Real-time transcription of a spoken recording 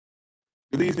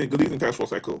Good evening, Task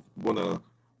Force Echo. Wanna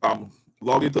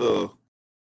log into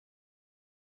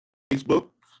Facebook.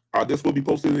 This will be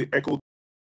posted in the Echo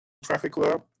Traffic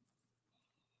Club.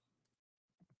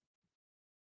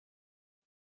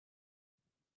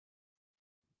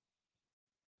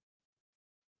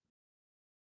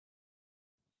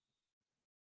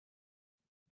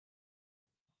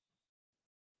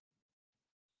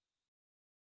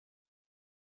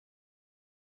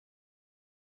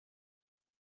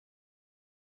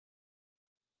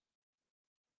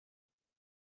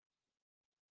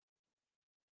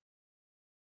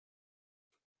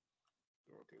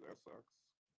 Okay, that sucks.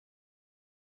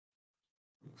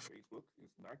 Facebook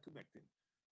is not connecting.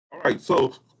 All right,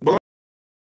 so what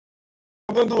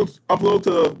I'm gonna do is upload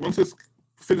to once it's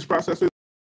finished processing,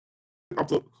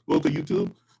 upload to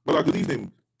YouTube. But good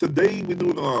evening. Today we're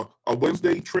doing a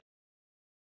Wednesday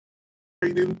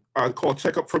training called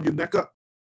Check Up from Your Neck Up.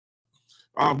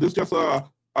 This is just a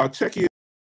check in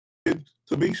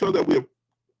to make sure that we're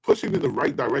pushing in the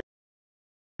right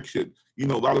direction. You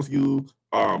know, a lot of you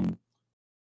are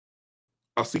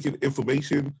seeking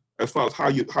information as far as how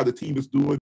the team is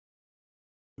doing.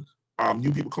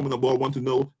 New people coming aboard want to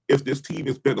know if this team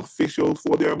is beneficial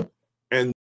for them,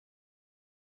 and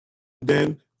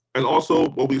also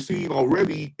what we're seeing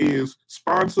already is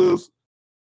sponsors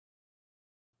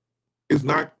is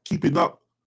not keeping up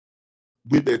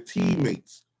with their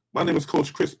teammates. My name is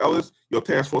Coach Chris Ellis, your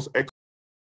Task Force Echo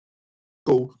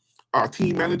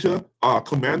team manager,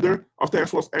 commander of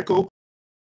Task Force Echo,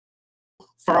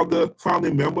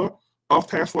 founding member of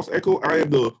Task Force Echo. I am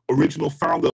the original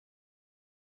founder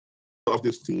of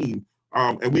this team,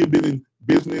 and we've been in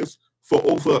business for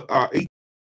over 18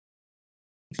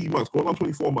 months, going on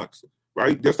 24 months,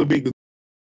 right? Just to make the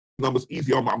numbers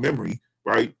easy on my memory,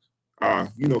 right?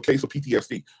 Case of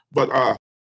PTSD. But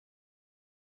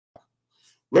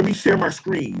let me share my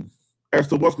screen as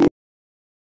to what's going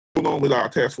on with our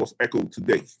Task Force Echo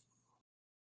today.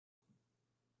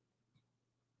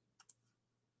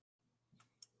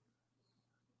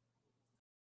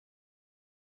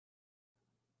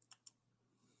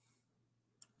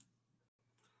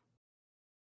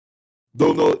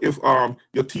 Don't know if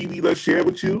your team leader shared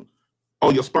with you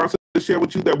or your sponsor shared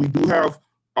with you that we do have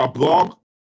a blog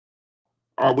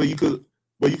where you could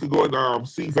go and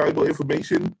see valuable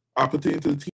information pertaining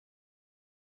to the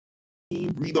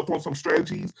team, read up on some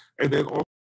strategies, and then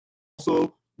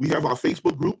also we have our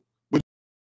Facebook group, which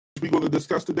we're going to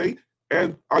discuss today,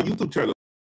 and our YouTube channel.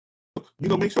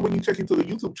 Make sure when you check into the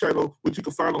YouTube channel, which you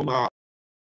can find on our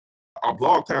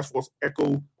blog,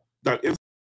 taskforceecho.info,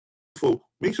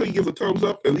 make sure you give a thumbs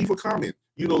up and leave a comment.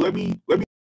 Let me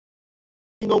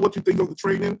know what you think of the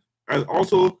training, and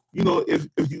also, if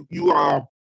you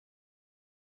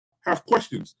have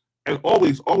questions, and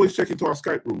always check into our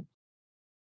Skype room.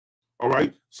 All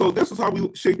right. So this is how we're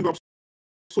shaping up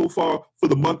so far for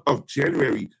the month of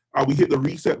January. We hit the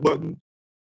reset button.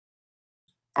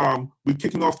 We're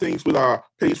kicking off things with our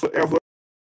Pays4Ever.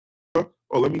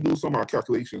 Oh, let me do some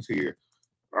calculations here.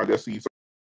 Let's see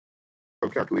some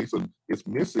calculation is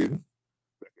missing.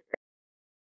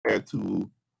 Add to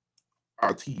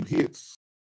our team hits.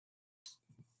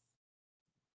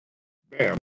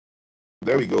 Bam.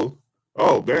 There we go.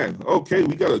 Oh, man. Okay,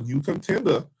 we got a new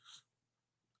contender.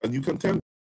 In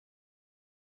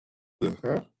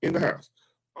the house.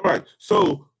 All right.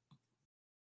 So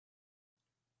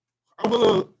I'm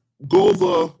gonna go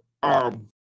over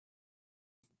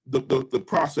the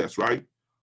process, right?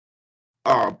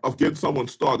 Of getting someone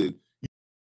started.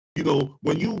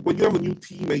 When you have a new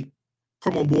teammate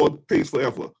come on board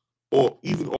Pays4Ever, or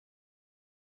even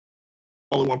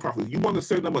all-in-one profit, you want to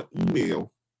send them an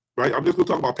email, right? I'm just going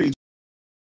to talk about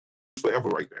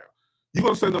Pays4Ever right now. You're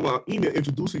going to send them an email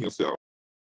introducing yourself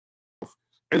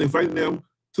and inviting them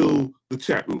to the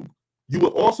chat room. You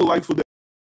would also like for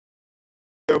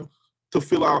them to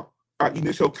fill out our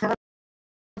initial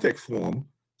contact form.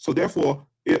 So therefore,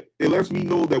 it lets me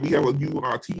know that we have a new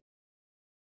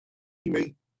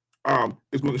teammate.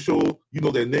 Is going to show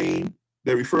their name,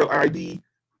 their referral ID,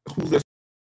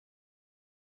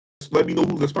 let me know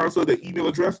who's the sponsor, their email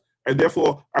address, and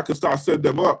therefore I can start setting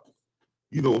them up,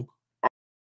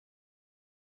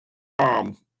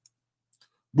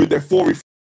 with their 4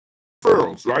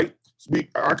 referrals, right? So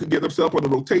I can get them set up on the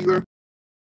rotator.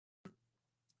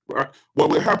 Right? What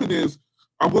will happen is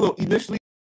I'm going to initially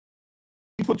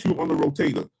put you on the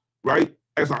rotator, right,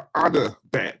 as an honor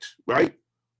badge, right?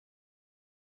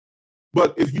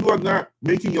 But if you are not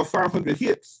making your 500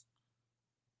 hits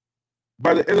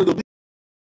by the end of the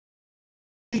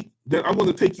week, then I'm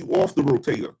going to take you off the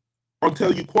rotator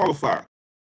until you qualify.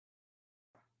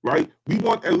 right? We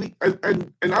want at least,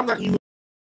 and I'm not even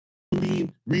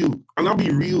being real. I'm not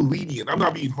being real lenient. I'm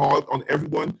not being hard on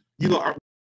everyone. You know,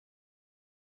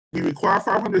 we require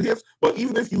 500 hits, but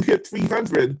even if you hit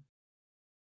 300,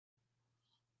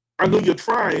 I know you're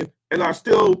trying, and I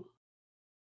still,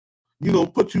 you know,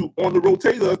 put you on the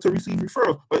rotator to receive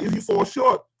referrals. But if you fall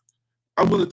short, I'm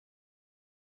going to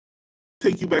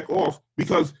take you back off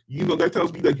because, you know, that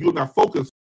tells me that you're not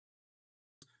focused,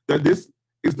 that this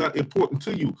is not important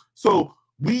to you. So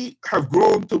we have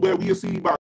grown to where we are seeing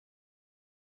about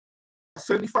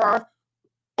 75,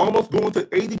 almost going to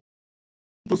 80%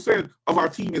 of our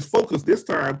team is focused this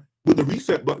time with the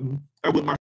reset button and with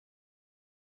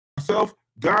myself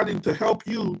guiding to help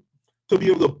you to be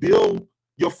able to build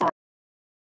your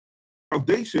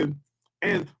foundation.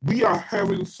 And we are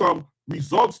having some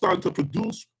results starting to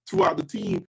produce throughout the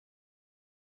team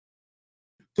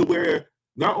to where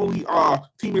not only are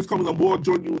teammates coming on board,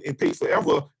 join you in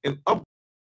Pays4Ever and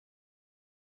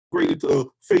upgraded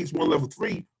to phase 1 level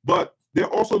 3, but they're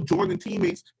also joining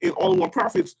teammates in all-in-one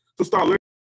profits to start learning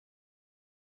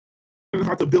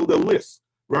how to build their list,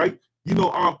 right? You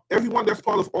know, everyone that's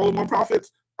part of all-in-one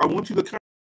profits, I want you to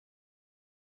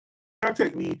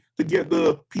contact me to get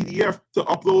the PDF to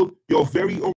upload your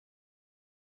very own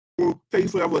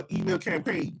Pays4Ever email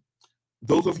campaign.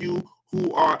 Those of you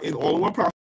who are in all-in-one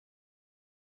profits,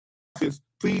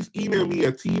 please email me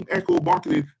at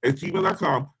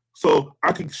teamechomarketing@gmail.com so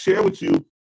I can share with you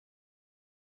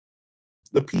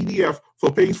the PDF for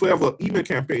Pays4Ever email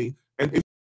campaign. And if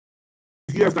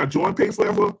you have not joined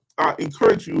Pays4Ever, I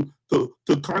encourage you to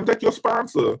contact your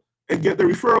sponsor and get the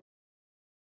referral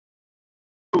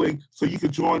link so you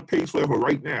can join Pays4Ever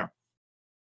right now.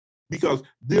 Because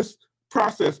this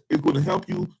process is going to help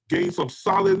you gain some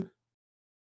solid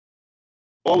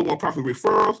all-in-one profit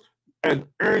referrals and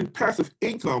earn passive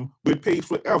income with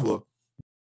Pays4Ever.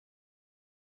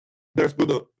 That's going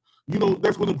to, you know,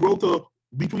 that's going to grow to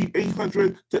between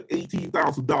 $800 to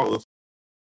 $18,000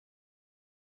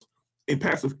 in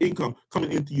passive income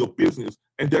coming into your business,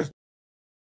 and that's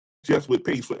just with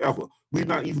Pays4Ever. We're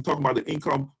not even talking about the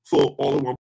income for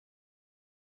all-in-one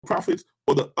profits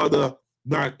or the other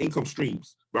non-income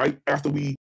streams, right? After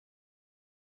we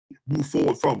move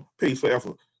forward from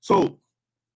Pays4Ever. So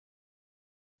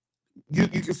you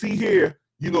can see here,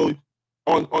 you know,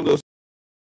 on the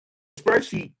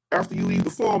spreadsheet, after you leave the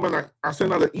form, and I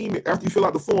send out an email, after you fill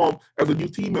out the form as a new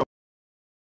team member,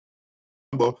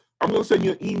 I'm going to send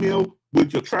you an email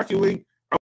with your tracking link.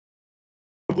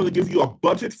 I'm going to give you a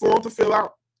budget form to fill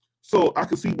out so I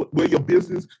can see where your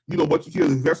business, you know, what you can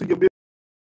invest in your business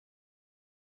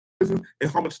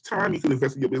and how much time you can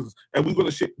invest in your business. And we're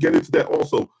going to get into that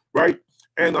also, right?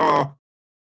 And I'm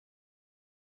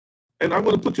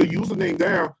going to put your username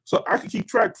down so I can keep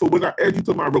track for when I add you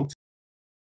to my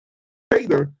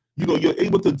rotator. You know, you're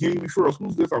able to gain referrals.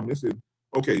 Who's this I'm missing?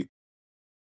 Okay.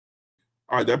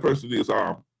 All right, that person is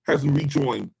hasn't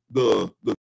rejoined the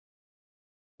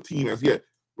team as yet,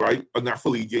 right? Or not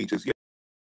fully engaged as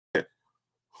yet.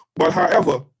 But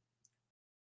however,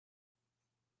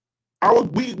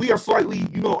 we are slightly,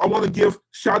 you know, I want to give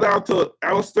shout out to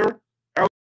Alistair.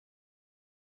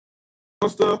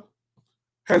 Alistair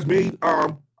has made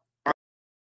a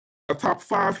top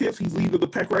 5 hits. He's leading the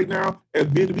pack right now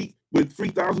at midweek with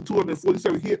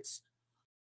 3,247 hits.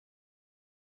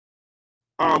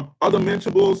 Other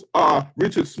mentionables are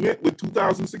Richard Smith with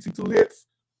 2,062 hits.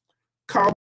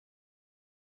 Cowboy,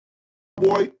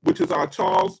 which is our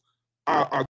Charles,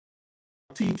 our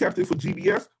team captain for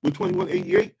GBS with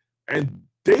 2,188. And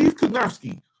Dave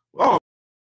Konofsky. Oh,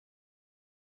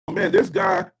 man, this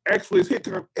guy actually his hit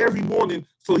count every morning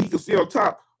so he can stay on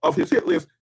top of his hit list.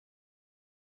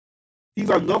 He's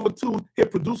our number 2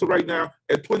 hit producer right now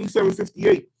at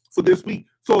 2,758 for this week.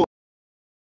 So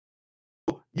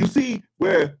you see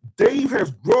where Dave has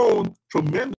grown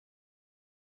tremendously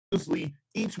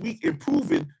each week,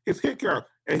 improving his hit count,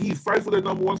 and he fights for that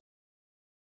number 1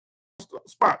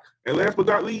 spot. And last but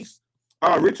not least,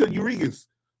 Richard Urigas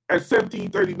at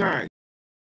 1,739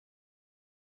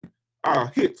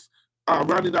 hits,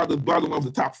 rounding out the bottom of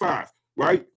the top 5,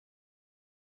 right?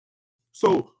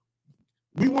 So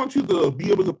we want you to be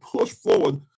able to push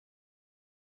forward,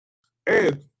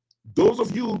 and those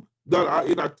of you that are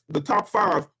in the top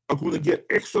 5 are going to get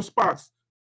extra spots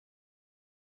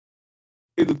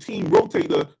in the team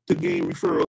rotator to gain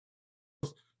referrals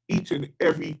each and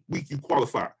every week you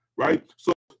qualify, right?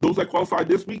 So those that qualify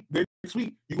this week, next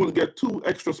week, you're going to get 2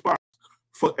 extra spots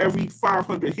for every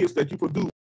 500 hits that you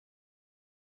produce.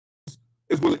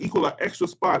 It's going to equal an extra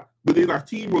spot within our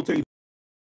team rotator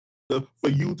for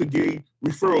you to gain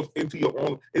referrals into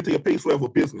your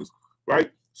Pays4Ever business,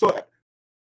 right? So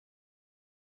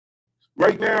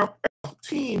right now, as a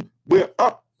team, we're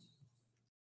up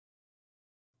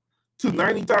to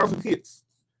 90,000 hits.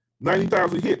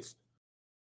 90,000 hits,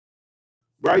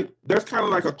 right? That's kind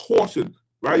of like a caution,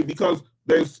 right? Because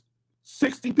there's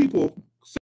 60 people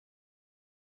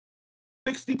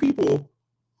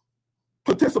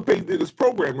participating in this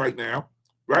program right now,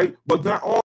 right? But not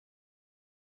all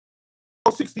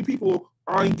 60 people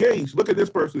are engaged. Look at this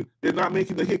person. They're not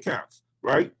making the hit counts,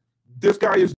 right? This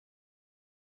guy is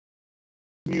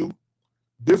new.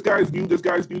 This guy is new. This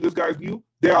guy is new. This guy is new.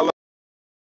 They're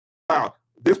allowed.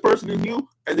 This person is new,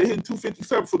 and they're hitting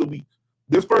 257 for the week.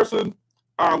 This person,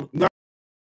 not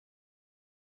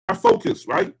focused,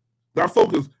 right? Not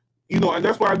focused. You know, and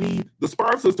that's why I need the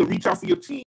sponsors to reach out for your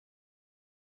team,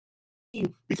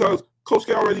 because Coach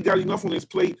K already got enough on his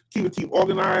plate, keep the team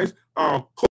organized,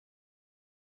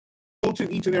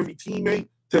 coaching each and every teammate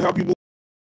to help you move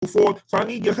forward. So I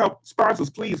need your help. Sponsors,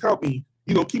 please help me.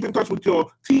 You know, keep in touch with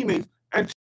your teammates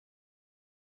and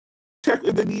check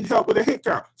if they need help with a hit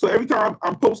count. So every time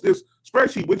I post this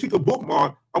spreadsheet, which you can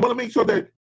bookmark, I want to make sure that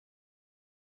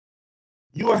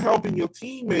you are helping your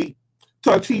teammate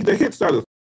to achieve the hit status.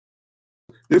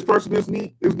 This person is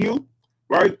new,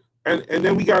 right? And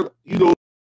then we got, you know,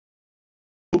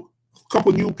 a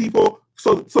couple new people.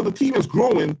 So the team is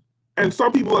growing, and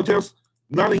some people are just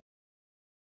not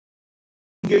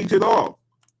engaged at all,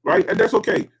 right? And that's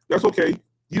okay. That's okay.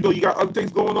 You know, you got other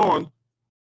things going on.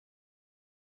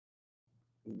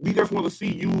 We just want to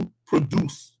see you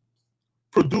produce,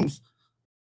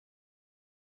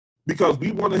 because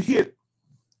we want to hit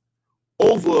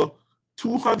over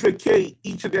 200K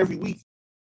each and every week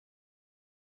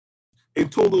in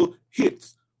total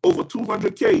hits, over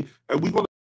 200K, and we're going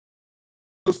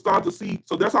to start to see.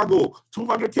 So that's our goal,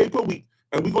 200K per week,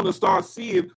 and we're going to start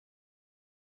seeing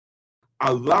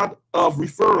a lot of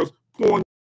referrals pouring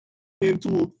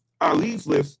into our leads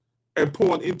list and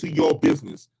pouring into your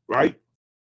business, right?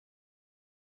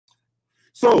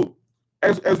 So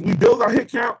as we build our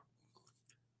hit count,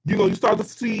 you know, you start to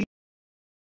see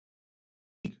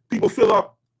people fill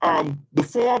up the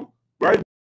form, right?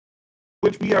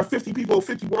 Which we have 50 people,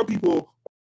 51 people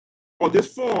on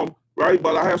this form, right?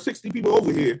 But I have 60 people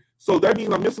over here. So that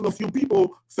means I'm missing a few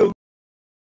people filling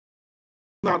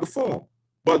out the form.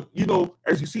 But, you know,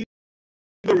 as you see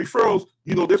the referrals,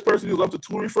 you know, this person is up to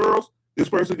 2 referrals. This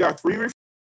person got 3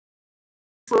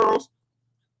 referrals.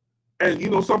 And,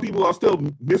 you know, some people are still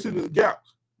missing the gap,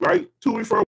 right? 2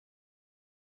 referrals,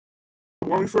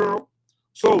 1 referral.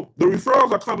 So the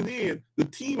referrals are coming in. The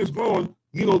team is growing.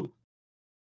 You know,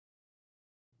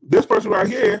 this person right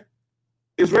here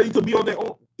is ready to be on their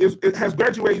own. It has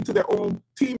graduated to their own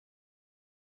team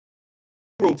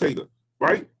rotator,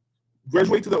 right?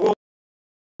 Graduate to their own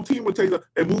team rotator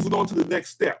and moving on to the next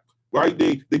step, right?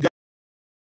 They got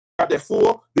that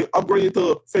 4. They upgraded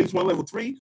to phase 1, level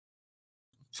 3.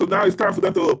 So now it's time for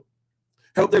them to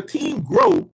help their team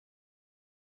grow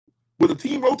with a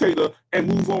team rotator and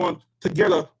move on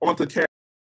together onto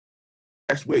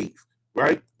cash wave,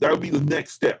 right? That would be the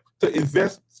next step, to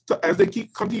invest as they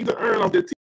continue to earn off their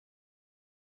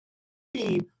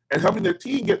team and helping their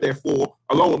team get their 4,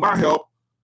 along with my help.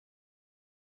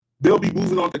 They'll be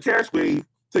moving on to cash wave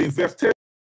to invest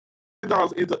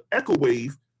 $10 into Echo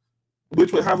Wave,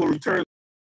 which will have a return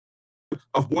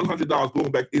of $100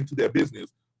 going back into their business.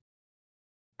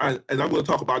 And I'm going to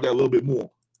talk about that a little bit more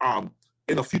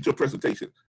in a future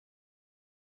presentation,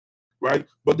 right?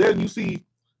 But then you see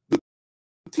the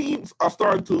teams are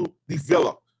starting to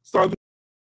develop, starting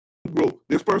to grow.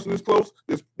 This person is close.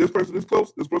 This person is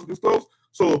close. This person is close.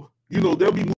 So, you know,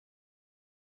 they'll be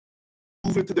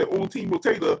moving to their own team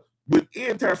rotator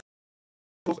within Task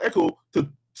Force Echo to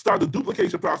start the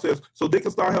duplication process so they can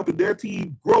start helping their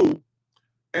team grow.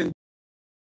 And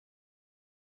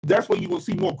that's when you will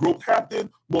see more growth happen,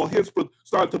 more hits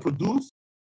start to produce.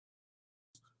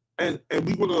 And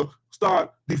we're going to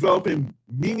start developing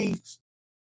mini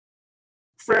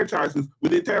franchises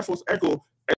within Task Force Echo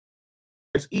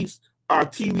as each our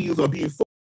team leaders are being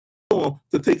formed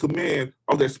to take command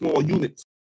of their small units,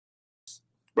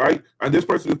 right? And this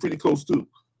person is pretty close too,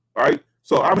 right?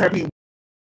 So I'm having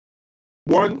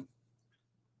 1,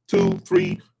 2,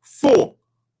 3, 4,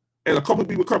 and a couple of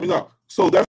people coming up.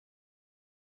 So that's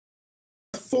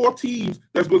 4 teams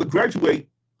that's going to graduate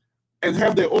and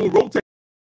have their own rotator,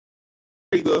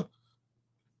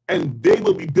 and they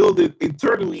will be building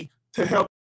internally to help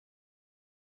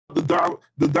the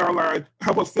downline,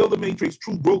 help us fill the matrix,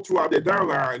 true growth throughout their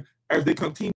downline as they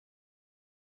continue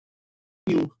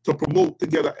to promote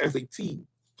together as a team.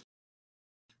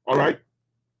 All right.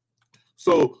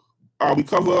 So we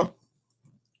cover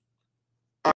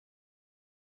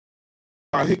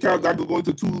hit count got to go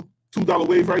into $2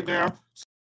 wave right now.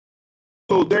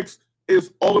 So next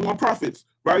is all-in-one profits,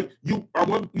 right? I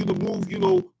want you to move,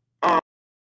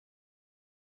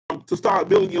 to start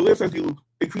building your list as you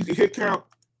increase your hit count.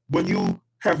 When you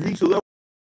have reached a level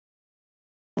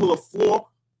of 4,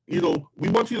 we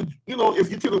want you to,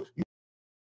 if you can,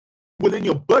 within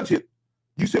your budget,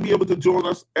 you should be able to join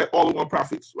us at All-in-One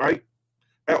Profits, right?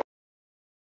 At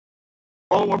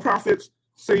All-in-One Profits,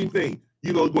 same thing.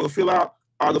 You're going to fill out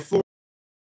the form,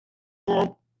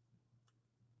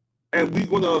 and we're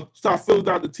going to start filling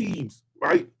out the teams,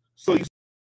 right? So you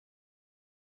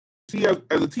see, as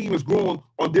the team is growing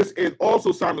on this end,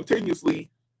 also simultaneously,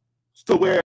 to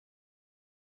where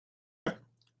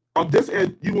on this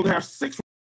end, you're going to have 6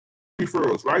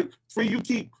 referrals, right? 3 you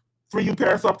keep, 3 you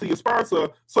pass up to your sponsor.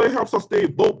 So it helps us stay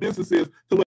both businesses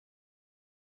to where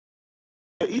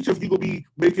each of you will be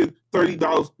making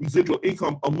 $30 residual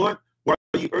income a month while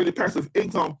you earning passive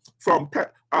income from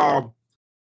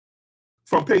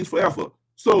Pays4Ever.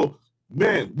 So,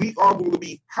 man, we are going to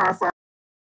be high-fiving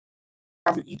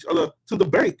each other to the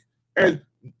bank. And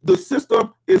the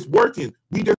system is working.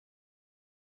 We just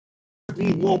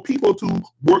need more people to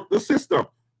work the system,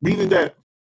 meaning that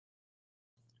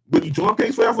when you join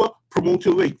Pays4Ever, promote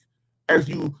your link. If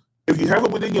you have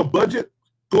it within your budget,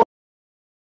 go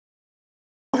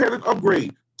ahead and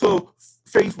upgrade to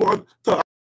phase 1 to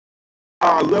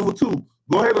level 2.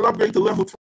 Go ahead and upgrade to level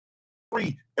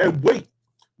 3 and wait,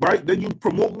 right? Then you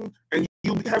promoting and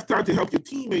you have time to help your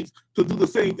teammates to do the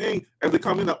same thing as they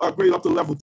come in and upgrade up to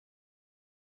level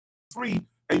 3,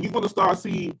 and you're going to start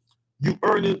seeing you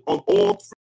earning on all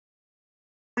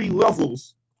 3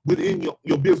 levels within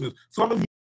your business. Some of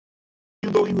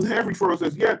you don't even have referrals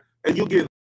as yet, and you'll get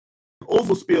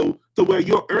overspill to where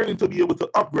you're earning to be able to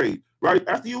upgrade, right?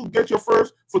 After you get your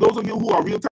first, for those of you who are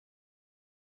real tight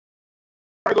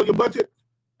on your budget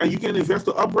and you can invest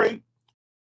to upgrade,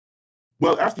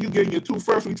 well, after you get your 2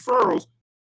 first referrals,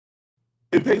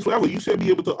 it Pays4Ever, you should be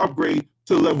able to upgrade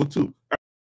to level 2.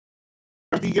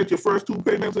 After you get your first 2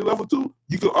 payments at level 2,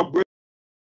 you can upgrade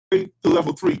to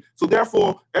level 3. So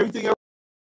therefore, everything else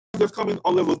that's coming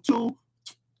on level 2,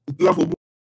 level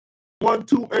 1,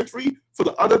 2, and 3, for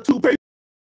the other 2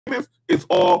 payments, it's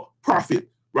all profit,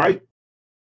 right?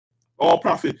 All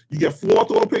profit. You get 4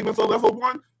 total payments on level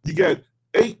 1, you get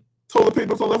 8 total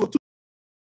payments on level 2,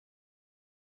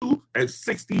 and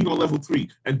 16 on level 3.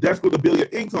 And that's going to build your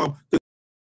income to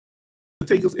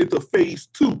take us into phase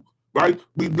 2, right?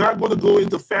 We're not going to go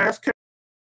into fast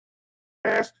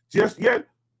cash just yet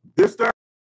this time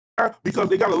because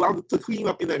they got a lot to clean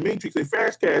up in that matrix and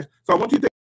fast cash. So I want you to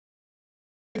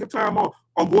take time on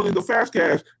going into fast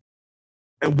cash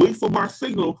and wait for my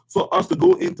signal for us to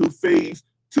go into phase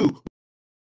 2.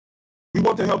 We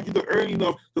want to help you to earn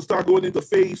enough to start going into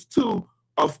phase 2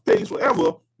 of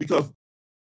Pays4Ever, because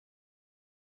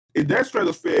in that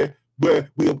stratosphere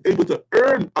where we are able to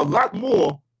earn a lot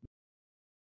more,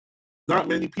 not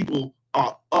many people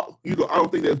are up. I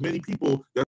don't think there's many people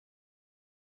that's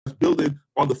building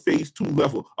on the phase 2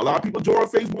 level. A lot of people join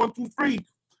phase 1 through 3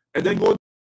 and then go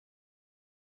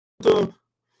into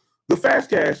the fast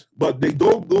cash, but they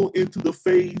don't go into the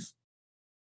phase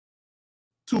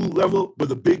 2 level where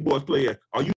the big boys play at.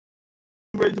 Are you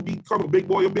ready to become a big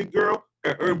boy or big girl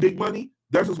and earn big money?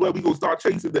 That's just where we're going to start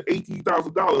chasing the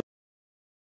 $18,000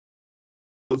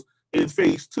 in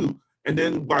phase 2. And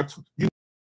then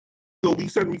we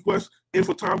send requests in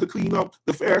for time to clean up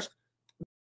the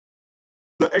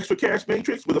extra cash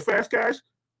matrix with the fast cash.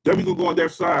 Then we're going to go on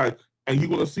that side, and you're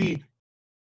going to see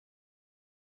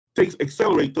things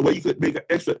accelerate the way you could make an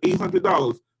extra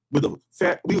 $800 with we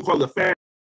can call it a fast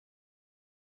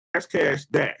cash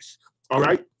dash. All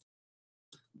right.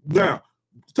 Now,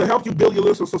 to help you build your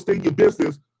list and sustain your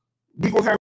business, we're going to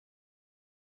have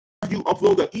you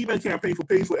upload the email campaign for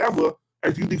Pays4Ever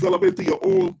as you develop into your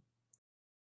own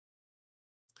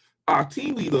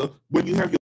team leader when you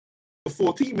have your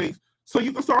 4 teammates, so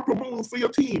you can start promoting for your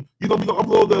team. We're going to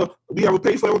upload we have a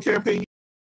Pays4Ever campaign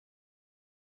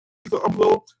you can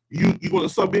upload. You're going to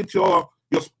submit your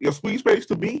squeeze page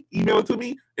to me, email it to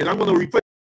me, and I'm going to replace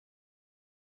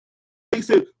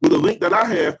it with a link that I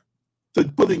have to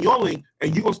put in your link,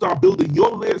 and you're going to start building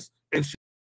your list and share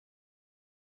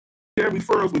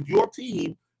referrals with your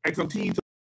team and continue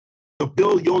to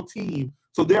build your team.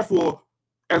 So therefore,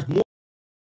 as more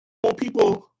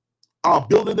people are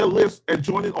building their list and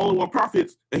joining All-in-One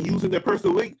Profits and using their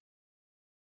personal link,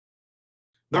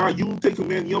 now you take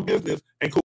command of your business,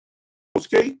 and Coach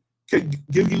K can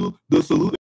give you the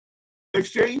salute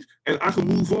exchange, and I can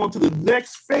move on to the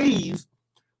next phase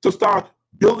to start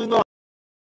building up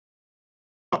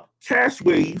cash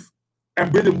wave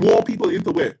and bringing more people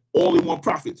into it, all-in-one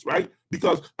profits, right?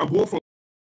 Because I'm going from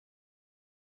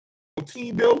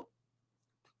team build,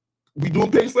 we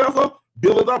doing Pays4Ever,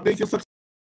 build it up, make it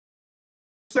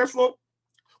successful.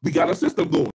 We got a system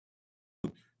going.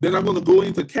 Then I'm going to go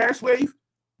into Cash Wave,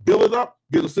 build it up,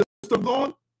 get a system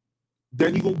going.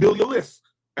 Then you're going to build your list.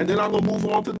 And then I'm going to move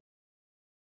on to the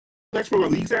next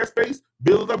program, leads ad space,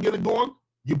 build it up, get it going.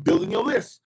 You're building your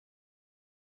list.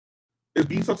 It's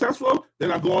being successful.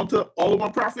 Then I go on to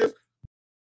all-in-one profits,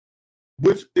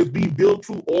 which is being built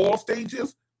through all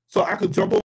stages. So I could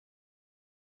jump over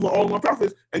all-in-one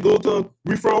profits and go to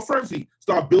referral frenzy.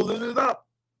 Start building it up.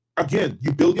 Again,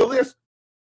 you build your list.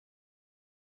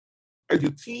 As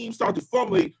your team starts to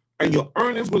formulate, and your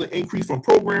earnings going to increase from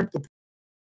program to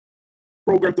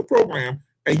program to program,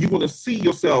 and you're going to see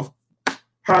yourself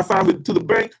high-fiving to the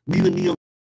bank, meeting me on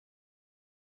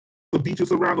the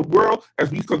beaches around the world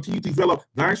as we continue to develop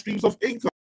 9 streams of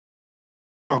income.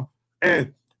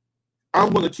 And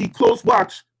I'm going to keep close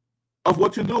watch of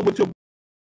what you're doing with your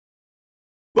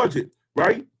budget,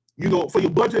 right? For your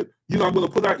budget, I'm going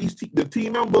to put out the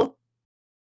team member,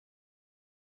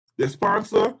 the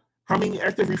sponsor, how many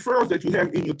active referrals that you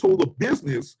have in your total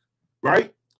business,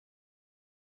 right?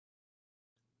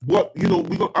 What, I'm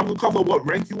going to cover what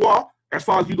rank you are as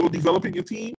far as, developing your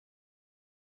team.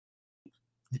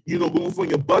 Going for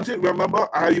your budget. Remember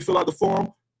how you fill out the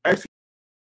form, asking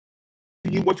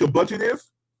you what your budget is.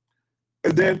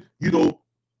 And then,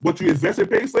 what you invest in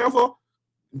Pays4Ever.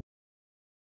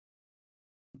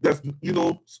 That's,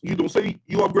 say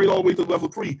you upgrade all the way to level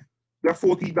 3. That's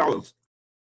 $14.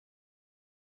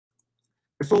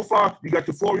 And so far, you got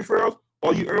your 4 referrals,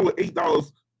 all you earn with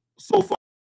 $8 so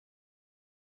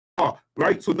far,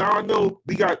 right? So now I know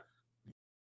we got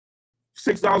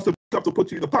 $6 to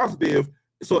put you in the positive.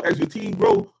 So as your team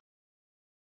grows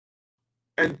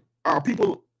and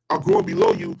people are growing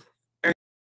below you and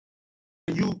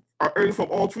you are earning from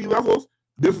all 3 levels,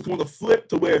 this is going to flip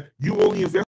to where you only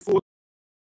invest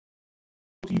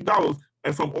 $14,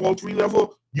 and from all 3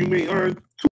 levels, you may earn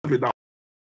 $200.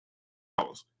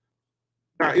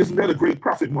 Now, isn't that a great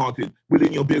profit margin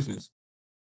within your business?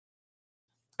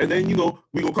 And then, we're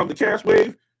going to come to Cash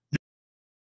Wave.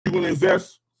 You're going to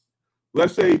invest,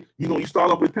 let's say, you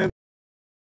start off with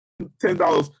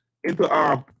 $10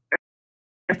 into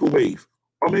Echo Wave.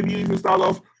 Or maybe you even start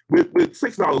off with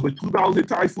 $6, with $2 in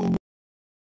Thai food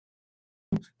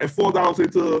and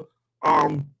 $4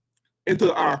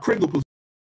 into Kringle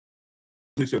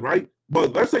position, right?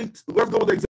 But let's go with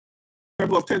the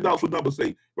example of $10 for numbers'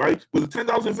 sake, right? With a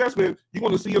 $10 investment, you're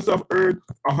going to see yourself earn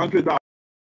 $100,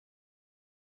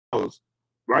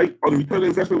 right? On the return on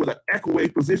investment with an Echo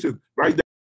Wave position, right?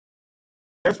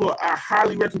 That's what I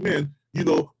highly recommend.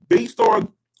 Based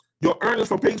on your earnings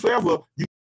from Pays4Ever, you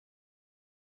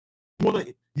want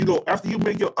to, after you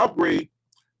make your upgrade,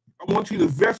 I want you to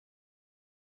invest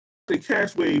in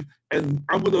Cash Wave, and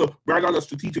I'm going to write out a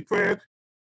strategic plan.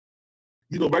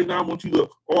 Right now I want you to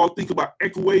all think about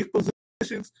Echo Wave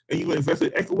positions, and you're going to invest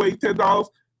in Echo Wave $10,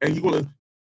 and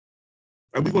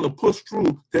we're going to push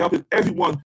through to helping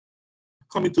everyone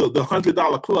come into the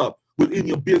 $100 club within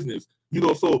your business.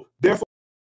 So therefore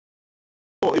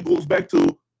it goes back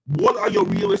to, what are your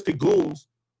realistic goals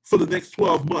for the next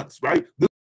 12 months, right? This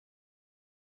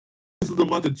is the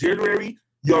month of January.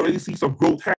 You already see some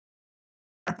growth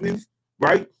happening,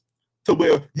 right? To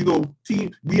where,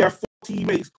 we have 4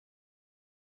 teammates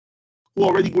who are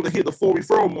already going to hit the 4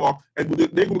 referral mark, and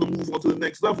they're going to move on to the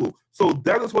next level. So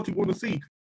that is what you're going to see.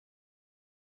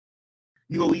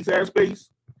 Leads ad space,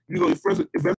 your first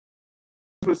investment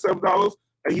is $7,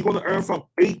 and you're going to earn from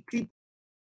 8 people,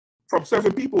 from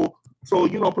 7 people. So,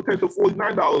 potential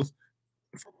 $49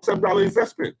 from $7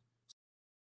 investment.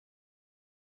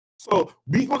 So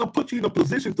we're going to put you in a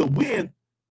position to win,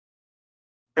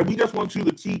 and we just want you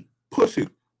to keep pushing,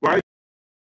 right?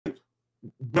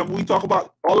 Remember, we talk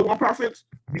about all-in-one profits.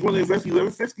 You're going to invest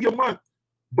 $11.50 a month,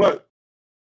 but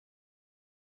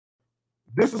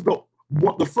this is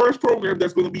the first program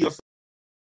that's going to be a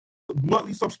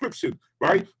monthly subscription,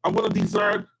 right? I'm going to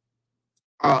design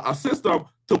a system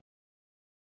to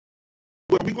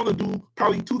where we're going to do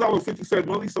probably $2.50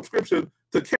 monthly subscription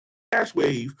to Cash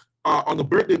Wave on the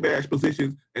birthday bash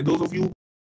positions, and those of you who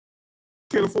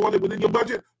can afford it within your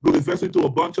budget, we'll invest into a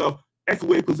bunch of Echo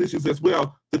Wave positions as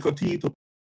well to continue to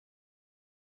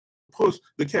push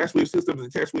the Cash Wave system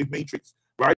and the Cash Wave matrix,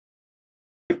 right?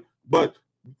 But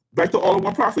back to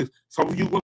all-in-one profits. Some of you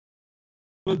going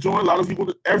to join. A lot of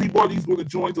you everybody's going to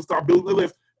join to start building the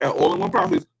list at all-in-one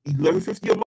profits,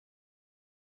 $11.50 a month.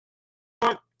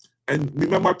 And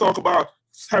remember, I talk about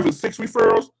having 6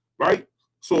 referrals, right?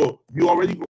 So you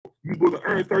already you're going to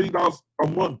earn $30 a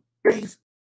month base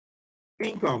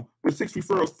income with 6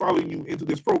 referrals following you into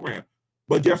this program.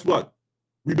 But guess what?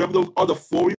 Remember those other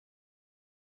 4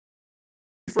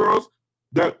 referrals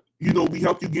that we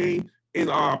helped you gain in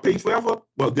Pays4Ever?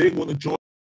 Well, they're going to join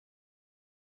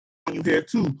you here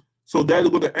too. So that's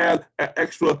going to add an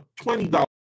extra $20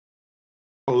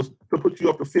 to put you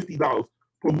up to $50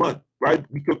 per month, right?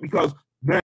 Because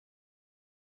now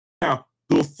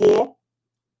those 4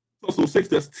 plus those 6,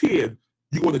 that's 10.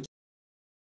 You're going to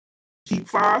keep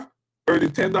 5, earning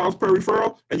 $10 per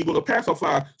referral, and you're going to pass on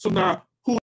 5. So now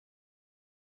who's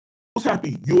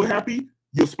happy? You're happy.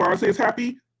 Your sponsor is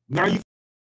happy. Now you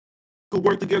can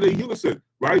work together in unison,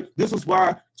 right? This is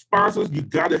why sponsors, you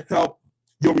got to help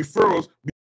your referrals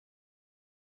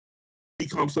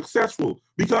become successful,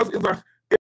 because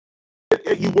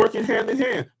you're working hand in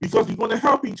hand, because you're going to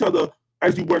help each other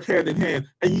as you work hand in hand,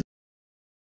 and you're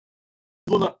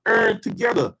going to earn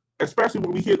together, especially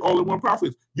when we hit all-in-one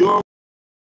profits. You're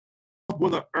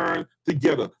going to earn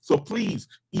together. So please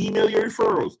email your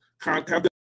referrals, have them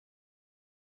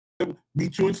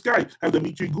meet you in Skype, have them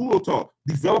meet you in Google Talk,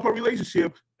 develop a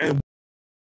relationship, and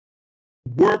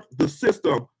work the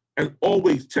system, and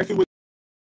always check in with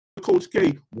Coach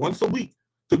K once a week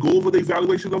to go over the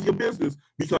evaluation of your business,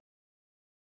 because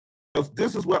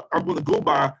this is what I'm going to go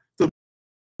by to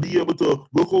be able to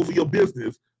look over your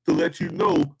business, to let you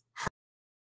know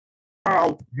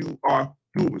how you are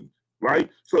doing, right?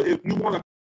 So if you want a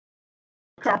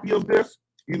copy of this,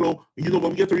 when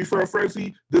we get to referral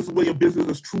frenzy, this is where your business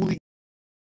is truly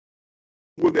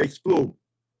going to explode,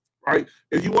 right?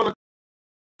 If you want a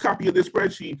copy of this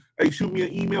spreadsheet, hey, shoot me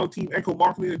an email,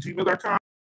 teamechomarketing@gmail.com,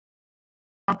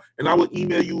 and I will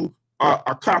email you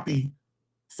a copy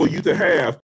for you to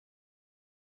have,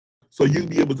 so you'll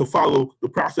be able to follow the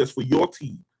process for your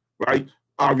team, right?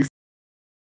 Referral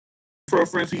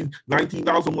frenzy,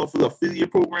 $19 a month for the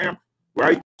affiliate program,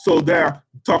 right? So they're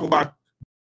talking about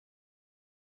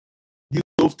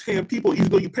those 10 people, even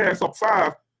though you pass up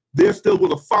 5, they're still going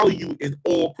to follow you in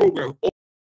all programs,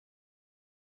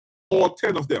 all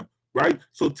 10 of them, right?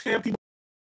 So 10 people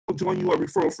join you at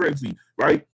Referral Frenzy,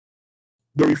 right?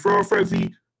 The Referral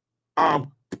Frenzy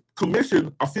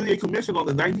commission, affiliate commission on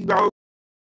the $19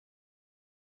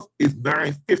 is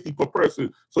 $9.50 per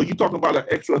person. So you're talking about an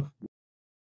extra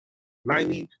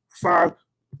 $95,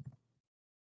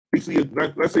 basically,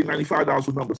 let's say $95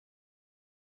 for numbers.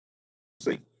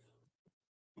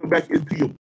 Back into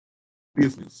your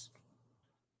business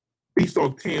based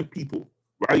on 10 people,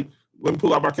 right? Let me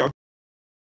pull out my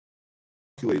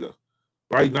calculator,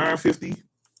 right? $9.50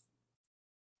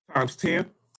 times 10,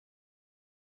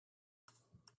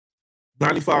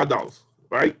 $95,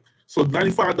 right? So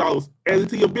 $95 added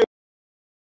to your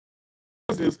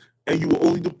business, and you will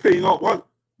only be paying out what?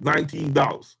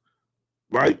 $19,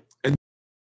 right? And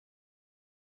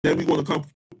then we're going to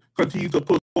continue to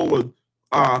put forward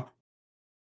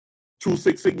True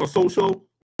Six Sigma Social,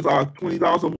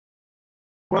 $20 a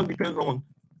month, depends on,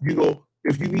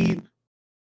 if you need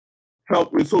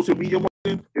help with social media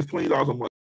marketing, it's $20 a month.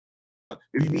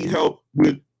 If you need help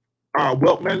with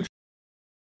wealth management,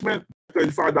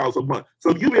 $35 a month.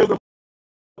 So you'll be able to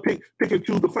pick and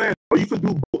choose the plan, or you could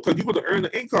do both, because you're going to earn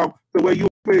the income the way you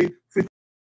pay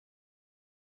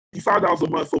 $55 a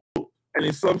month for both. And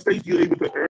in some states, you're able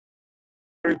to earn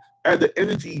at the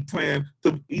energy plan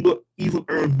to even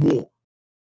earn more,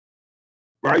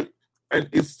 right? And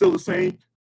it's still the same.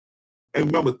 And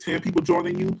remember, 10 people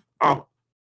joining you. I'm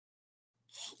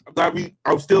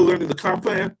still learning the comp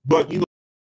plan, but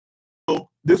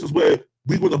this is where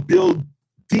we're going to build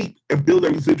deep and build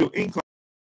a residual income,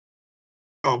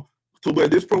 to where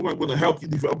this program is going to help you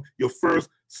develop your first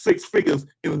 6 figures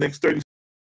in the next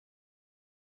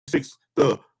 36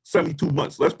 to 72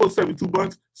 months. Let's put 72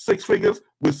 months, 6 figures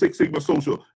with Six Sigma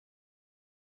Social.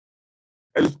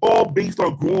 And it's all based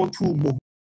on growing through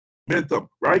momentum,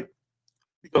 right?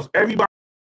 Because everybody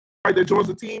that joins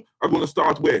the team are going to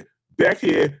start where? Back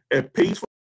here at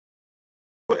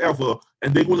Pays4Ever,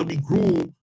 and they're going to be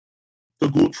groomed to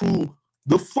go through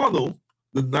the funnel,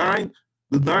 the nine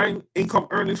income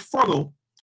earnings funnel,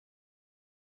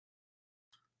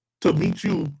 to meet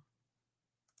you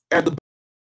at the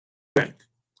bank,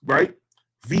 right?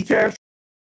 Vcash,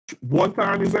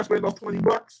 one-time investment of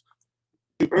 $20,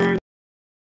 you earn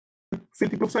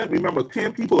 50%. Remember,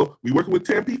 10 people, we're working with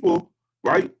 10 people,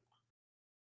 right?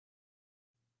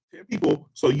 10 people,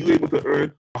 so you're able to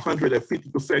earn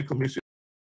 150% commission.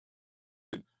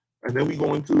 And then we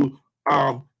go into,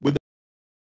 with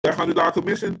that $100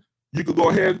 commission, you could go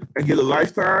ahead and get a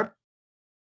lifetime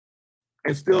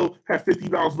and still have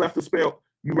 $50 left to spare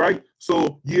you, right?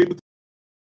 So you're able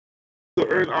to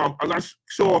earn, I'm not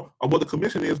sure of what the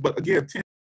commission is, but again,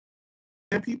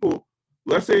 10 people,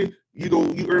 let's say, you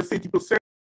earn 50%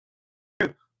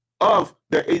 of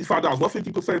that $85. What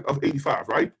 50% of 85,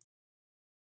 right?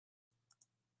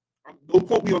 Don't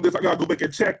quote me on this. I gotta go back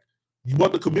and check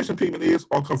what the commission payment is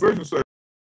on conversion service.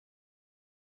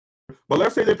 But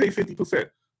let's say they pay 50%,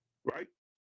 right?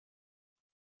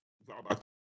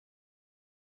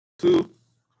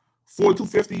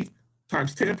 4,250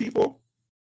 times 10 people.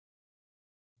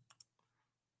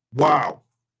 Wow,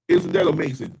 isn't that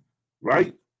amazing,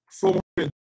 right?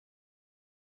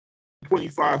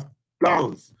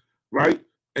 $425, right?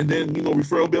 And then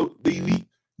referral bill daily,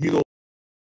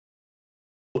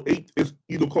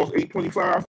 cost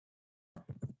 $825,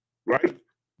 right?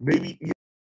 Maybe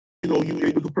you're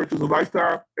able to purchase a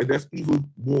lifestyle, and that's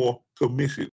even more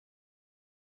commission.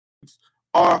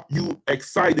 Are you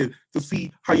excited to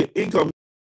see how your income,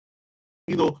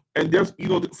 and just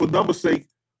for numbers' sake,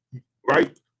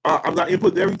 right? I'm not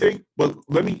inputting everything, but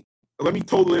let me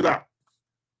total it out,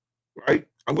 right?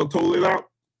 I'm gonna total it out.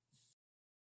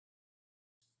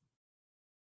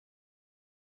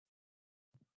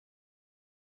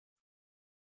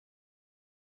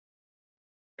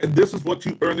 And this is what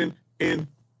you're earning in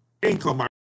income, my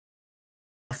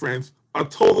friends. A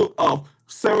total of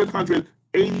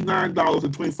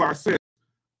 $789.25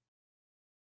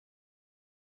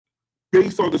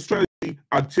 based on the strategy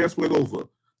I just went over.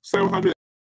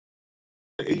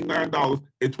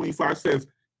 $789.25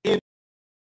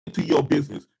 into your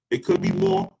business. It could be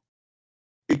more,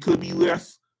 it could be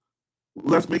less.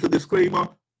 Let's make a disclaimer.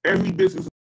 Every business is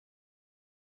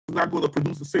not going to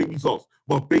produce the same results.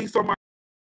 But based on my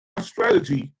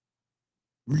strategy,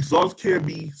 results can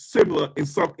be similar in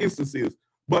some instances.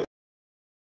 But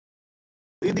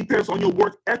it depends on your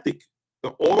work ethic.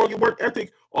 All on your work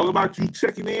ethic, all about you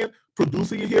checking in,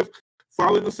 producing your hits,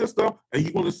 following the system, and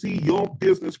you're going to see your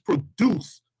business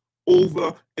produce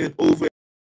over and over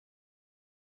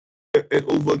and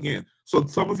over again. So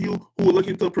some of you who are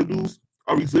looking to produce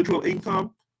a residual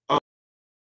income of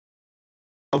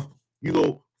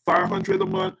 $500 a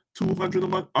month, $200 a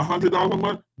month, $100 a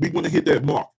month, we're going to hit that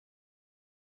mark.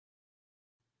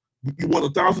 You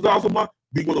want $1,000 a month,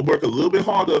 we're going to work a little bit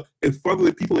harder and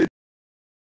funnel people into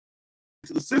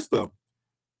the system.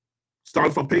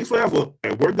 Start from Pays4Ever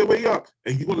and work their way up,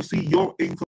 and you're going to see your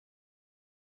income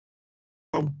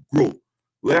grow.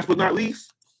 Last but not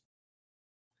least,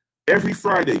 every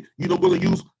Friday, going to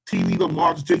use team leader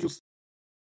Max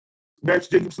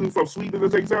Jacobson from Sweden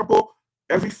as an example.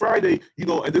 Every Friday,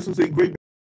 and this is a great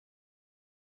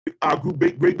group,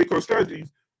 great Bitcoin strategies.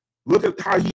 Look at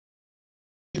how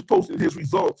he's posting his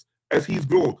results as he's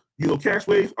grown. Cash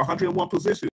wave, 101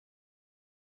 positions,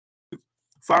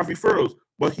 5 referrals,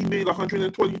 but he made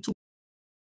 $122.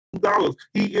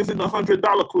 He is in the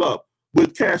 $100 club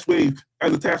with Cash Wave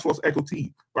as a task force echo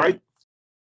team, right?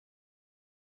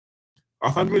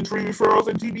 103 referrals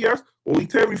in GBS, only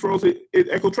 10 referrals in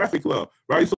Echo Traffic Club,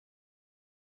 right? So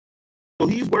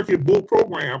he's working both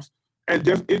programs and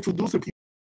just introducing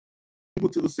people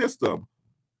to the system,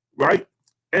 right?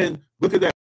 And look at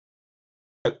that.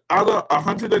 Out of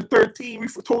 113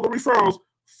 total referrals,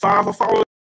 5 are following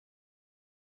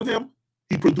him.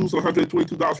 He produced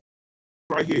 $122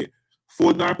 right here.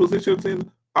 49 positions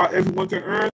in everyone can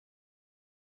earn.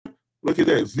 Look at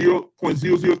that,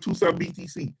 0.0027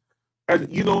 BTC. And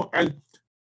and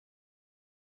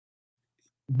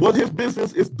what his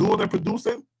business is doing and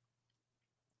producing,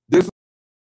 this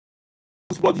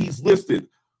is what he's listed.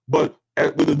 But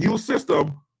with the new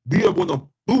system, we are going to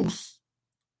boost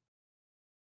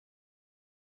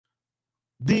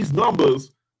these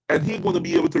numbers, and he's going to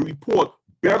be able to report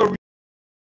better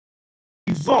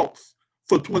results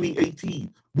for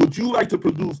 2018. Would you like to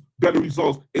produce better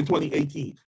results in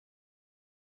 2018?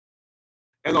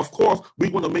 And of course, we're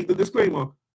going to make the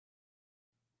disclaimer.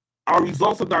 Our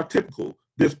results are not typical.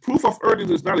 This proof of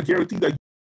earnings is not a guarantee that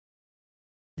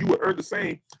you will earn the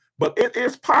same, but it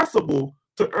is possible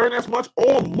to earn as much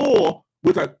or more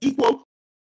with an equal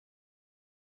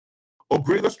or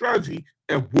greater strategy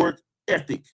and work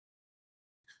ethic.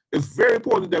 It's very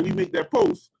important that we make that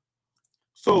post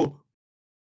so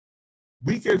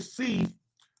we can see.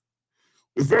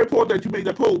 It's very important that you make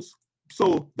that post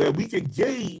so that we can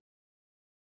gauge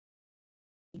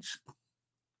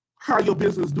how your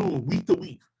business is doing week to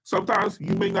week. Sometimes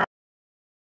you may not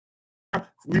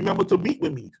remember to meet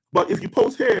with me, but if you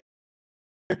post here,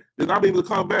 then I'll be able to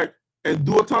come back and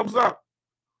do a thumbs up.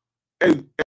 And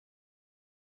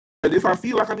if I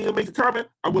feel like I need to make a comment,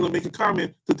 I'm going to make a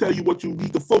comment to tell you what you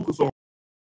need to focus on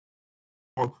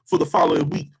for the following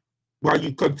week while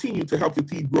you continue to help your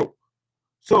team grow.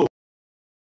 So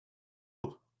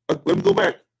let me go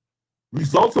back.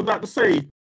 Results are not the same,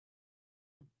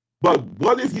 but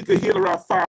what if you could hit around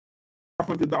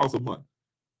 $500 a month,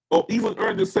 or even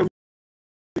earn the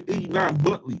 $789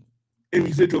 monthly in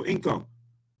residual income?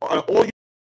 All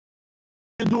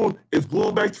you're doing is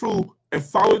going back through and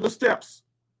following the steps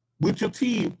with your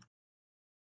team,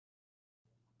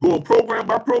 going program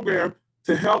by program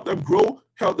to help them grow,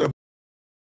 help them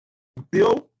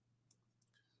build,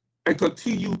 and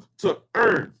continue to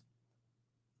earn.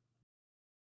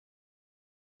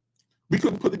 We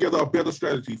couldn't put together a better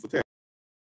strategy for Task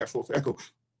Force Echo,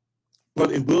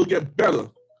 but it will get better.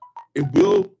 It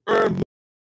will earn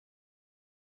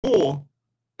more,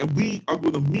 and we are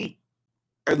going to meet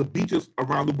at the beaches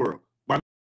around the world. My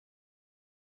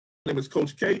name is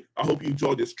Coach K. I hope you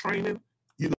enjoyed this training.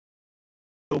 You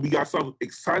know, we got something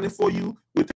exciting for you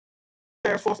with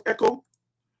Task Force Echo,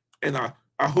 and I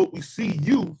hope we see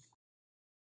you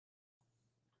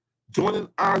joining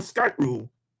our Skype room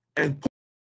and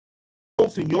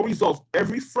posting your results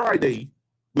every Friday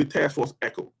with Task Force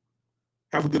Echo.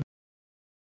 Have a good